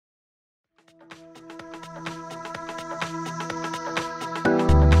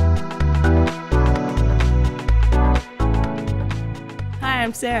Hi,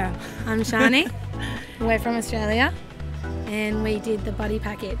 I'm Sarah. I'm Shani. We're from Australia and we did the buddy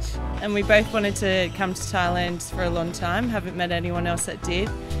package. And we both wanted to come to Thailand for a long time, haven't met anyone else that did.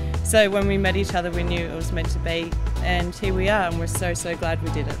 So when we met each other we knew it was meant to be, and here we are, and we're so glad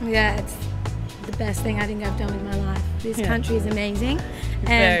we did it. Yeah, it's the best thing I think I've done with my life. This country is amazing.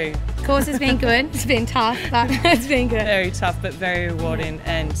 And of course it's been good, it's been tough, but it's been good. Very tough but very rewarding,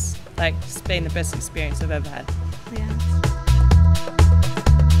 and like it's been the best experience I've ever had. Yeah.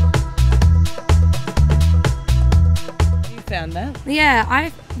 Found that? Yeah,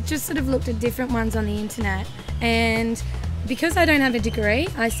 I just sort of looked at different ones on the internet, and because I don't have a degree,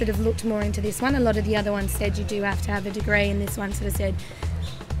 I sort of looked more into this one. A lot of the other ones said you do have to have a degree, and this one sort of said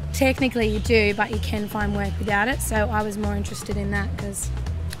technically you do, but you can find work without it. So I was more interested in that because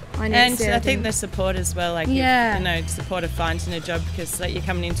I know. And I think the support as well, like you know, support of finding a job, because like you're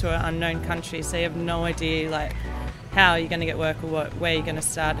coming into an unknown country, so you have no idea like how you're going to get work or where you're going to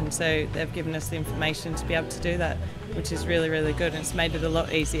start, and so they've given us the information to be able to do that, which is really good, and it's made it a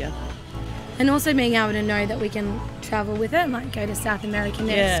lot easier. And also being able to know that we can travel with it, like go to South America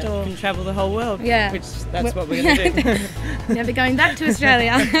next, or we can travel the whole world. Yeah, which that's what we're going to do. Never going back to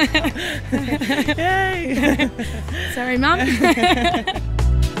Australia. Yay! Sorry, Mum.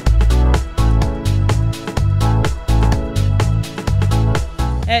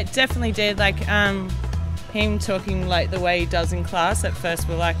 It definitely did. Like him talking like the way he does in class. At first,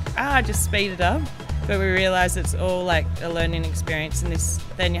 we're like, just speed it up. But we realise it's all like a learning experience, and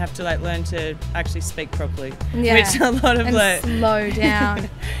then you have to like learn to actually speak properly, which a lot of and slow down,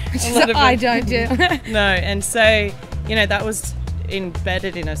 which I don't do. No, and so you know that was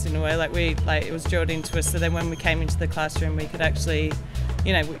embedded in us in a way, like it was drilled into us. So then when we came into the classroom, we could actually,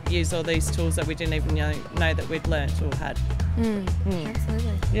 you know, use all these tools that we didn't even know that we'd learnt or had.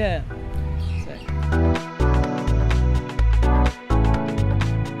 Absolutely. Yeah.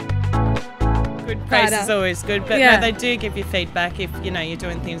 Good praise is always good, but no, they do give you feedback if you know you're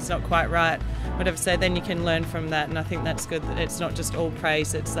doing things not quite right, whatever. So then you can learn from that, and I think that's good. That it's not just all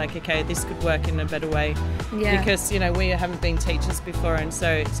praise. It's like, okay, this could work in a better way, because you know we haven't been teachers before, and so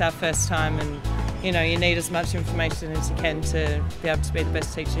it's our first time, and you know you need as much information as you can to be able to be the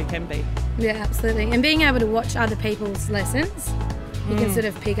best teacher you can be. Yeah, absolutely. And being able to watch other people's lessons, you can sort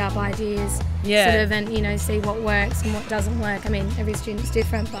of pick up ideas, sort of, and you know, see what works and what doesn't work. I mean, every student's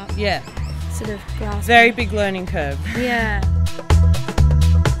different, but sort of grasp. Very big learning curve. Yeah.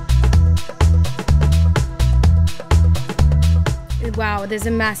 Wow, there's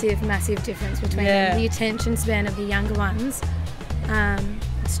a massive difference between them. The attention span of the younger ones.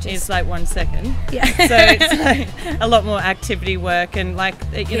 It's like 1 second. Yeah. So it's like a lot more activity work, and like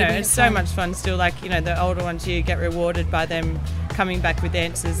you know, it's so much fun still. Like you know, the older ones you get rewarded by them coming back with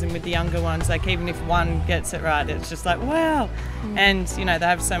answers, and with the younger ones, like even if one gets it right, it's just like wow. And you know, they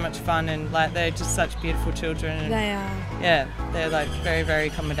have so much fun, and like they're just such beautiful children. And, they are. Yeah, they're like very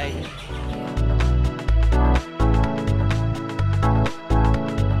accommodating.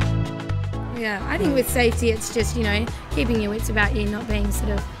 Yeah, I think with safety, it's just, you know, keeping your wits about you, not being sort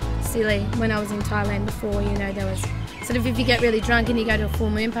of silly. When I was in Thailand before, you know, there was sort of, if you get really drunk and you go to a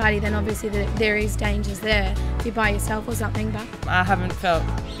full moon party, then obviously there is dangers there if you're by yourself or something. But I haven't felt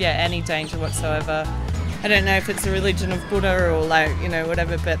any danger whatsoever. I don't know if it's a religion of Buddha or like, you know,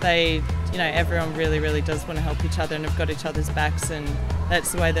 whatever, but they, you know, everyone really does want to help each other and have got each other's backs, and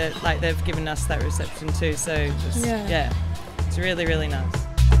that's the way that like they've given us that reception too. So just, it's really nice.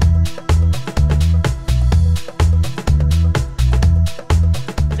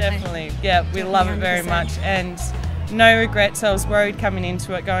 Definitely, we love it very much, and no regrets. I was worried coming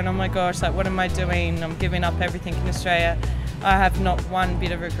into it, going, oh my gosh, like what am I doing? I'm giving up everything in Australia. I have not one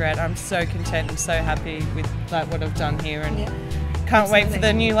bit of regret. I'm so content and so happy with like what I've done here, and can't wait for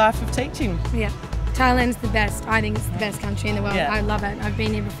the new life of teaching. Yeah, Thailand's the best. I think it's the best country in the world. I love it. I've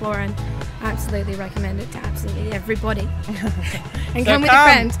been here before, and I absolutely recommend it to absolutely everybody. And come with a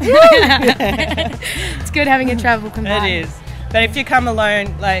friend. It's good having a travel companion. It is. But if you come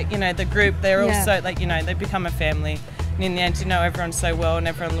alone, like, you know, the group, they're also, like, you know, they become a family. And in the end, you know everyone so well, and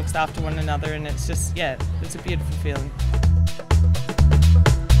everyone looks after one another, and it's just, it's a beautiful feeling.